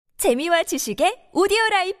재미와 지식의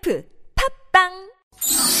오디오라이프 팝빵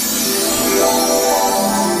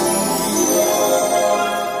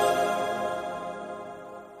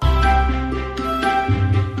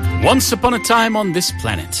Once upon a time on this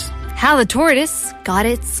planet. How the tortoise got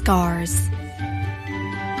its scars.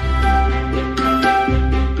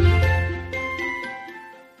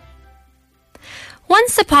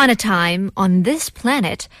 Once upon a time on this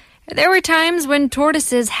planet, there were times when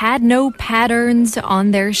tortoises had no patterns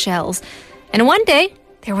on their shells. And one day,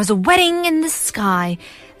 there was a wedding in the sky.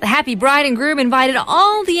 The happy bride and groom invited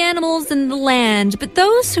all the animals in the land, but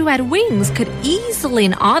those who had wings could easily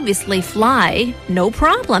and obviously fly, no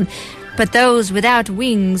problem. But those without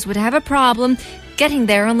wings would have a problem getting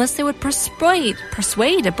there unless they would persuade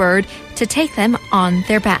a bird to take them on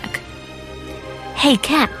their back. Hey,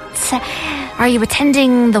 cat, are you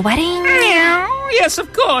attending the wedding? Meow. Yes,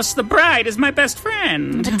 of course. The bride is my best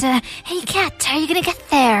friend. But, hey, cat, how are you going to get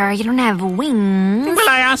there? You don't have wings. Well,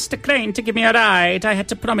 I asked a crane to give me a ride. I had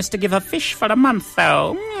to promise to give her fish for a month,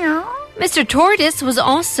 though. Meow. Mr. Tortoise was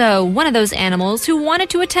also one of those animals who wanted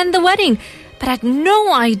to attend the wedding, but had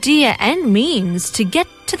no idea and means to get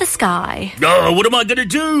to the sky. Oh, what am I going to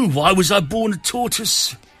do? Why was I born a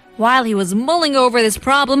tortoise? While he was mulling over this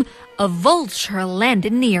problem, a vulture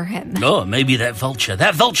landed near him. Oh, maybe that vulture.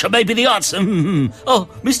 That vulture may be the answer. Oh,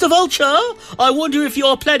 Mr. Vulture, I wonder if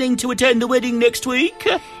you're planning to attend the wedding next week?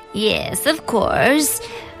 Yes, of course.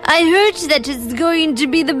 I heard that it's going to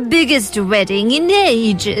be the biggest wedding in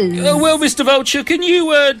ages. Well, Mr. Vulture, can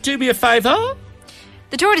you do me a favour?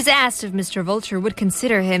 The tortoise asked if Mr. Vulture would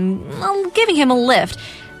consider giving him a lift.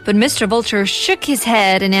 But Mr. Vulture shook his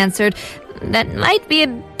head and answered, "That might be a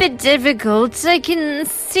bit difficult. I can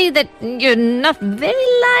see that you're not very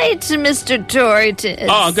light, Mr. Tortoise."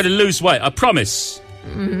 Oh, I'm going to lose weight, I promise.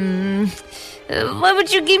 What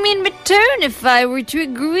would you give me in return if I were to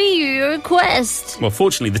agree to your request? Well,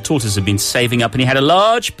 fortunately, the tortoise had been saving up and he had a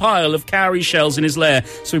large pile of cowrie shells in his lair,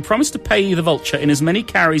 so he promised to pay the vulture in as many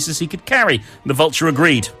cowries as he could carry. The vulture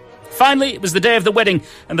agreed. Finally, it was the day of the wedding,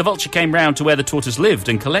 and the vulture came round to where the tortoise lived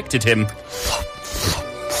and collected him.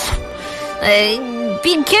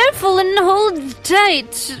 Be careful and hold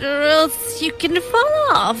tight, or else you can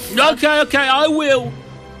fall off. Okay, I will.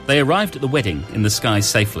 They arrived at the wedding in the sky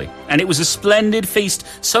safely, and it was a splendid feast,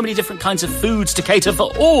 so many different kinds of foods to cater for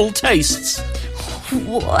all tastes.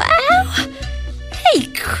 Wow! Hey,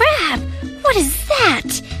 crab! What is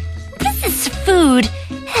that? What is this food?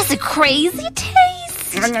 It has a crazy taste.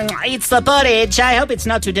 It's the porridge. I hope it's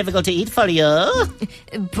not too difficult to eat for you.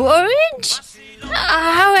 Porridge?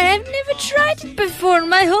 I've never tried it before.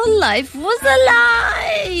 My whole life was a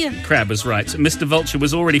lie. Crab was right. Mr. Vulture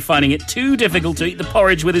was already finding it too difficult to eat the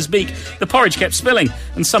porridge with his beak. The porridge kept spilling,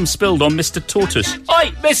 and some spilled on Mr. Tortoise.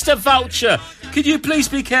 Oi, Mr. Vulture, could you please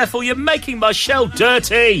be careful? You're making my shell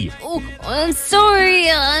dirty. Oh, I'm sorry.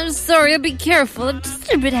 I'll be careful. I'm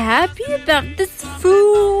just a bit happy about this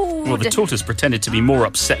food. Well, the tortoise pretended to be more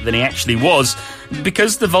upset than he actually was,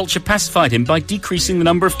 because the vulture pacified him by decreasing the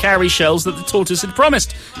number of cowrie shells that the tortoise had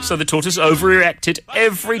promised. So the tortoise overreacted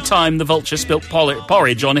every time the vulture spilt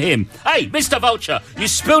porridge on him. Hey, Mr. Vulture, you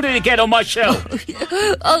spilled it again on my shell.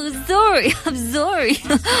 I'm sorry.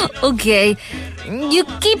 Okay, you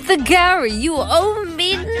keep the cowrie. You owe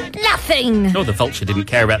me nothing. Oh, the vulture didn't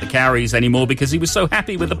care about the cowries anymore because he was so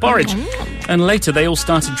happy with the porridge. And later they all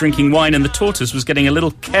started drinking wine and the tortoise was getting a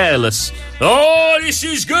little careless. Oh, this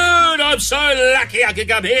is good. I'm so lucky I could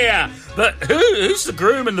come here. But who's the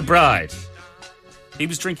groom and the bride? He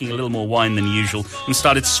was drinking a little more wine than usual and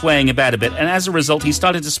started swaying about a bit, and as a result he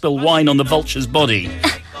started to spill wine on the vulture's body.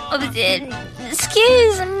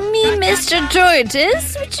 Excuse me, Mr.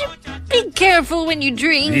 Tortoise. Would you be careful when you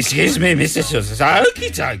drink? Excuse me, Mr. Tortoise.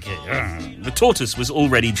 Okie-dokie. The tortoise was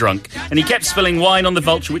already drunk, and he kept spilling wine on the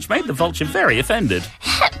vulture, which made the vulture very offended.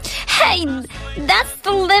 Hey, that's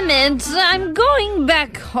the limit. I'm going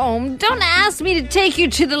back home. Don't ask me to take you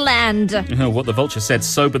to the land. What the vulture said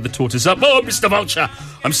sobered the tortoise up. Oh, Mr. Vulture,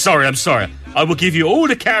 I'm sorry. I will give you all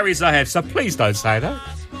the cowries I have, so please don't say that.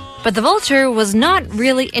 But the vulture was not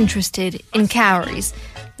really interested in cowries.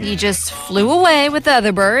 He just flew away with the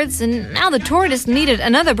other birds, and now the tortoise needed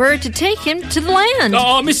another bird to take him to the land.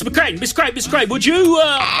 Oh, Miss Crane, would you,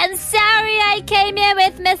 I'm sorry I came here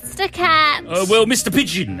with Mr. Cat. Well, Mr.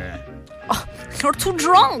 Pigeon. Oh, you're too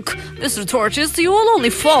drunk, Mr. Tortoise. You will only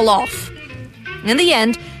fall off. In the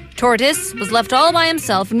end, Tortoise was left all by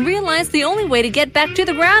himself and realized the only way to get back to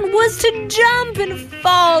the ground was to jump and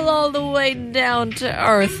fall all the way down to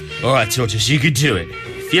earth. All right, Tortoise, you can do it.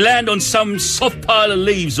 If you land on some soft pile of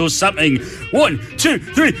leaves or something. 1, 2,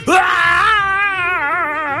 3. Ah!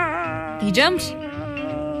 He jumped,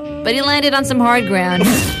 but he landed on some hard ground,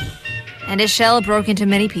 and his shell broke into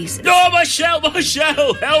many pieces. Oh, my shell!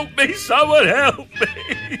 Help me, someone help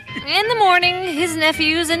me! In the morning, his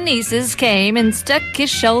nephews and nieces came and stuck his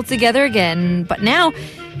shell together again, but now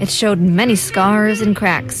it showed many scars and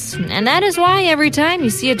cracks, and that is why every time you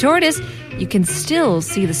see a tortoise, you can still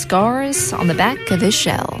see the scars on the back of his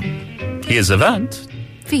shell. Here's Avant.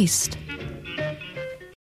 Feast.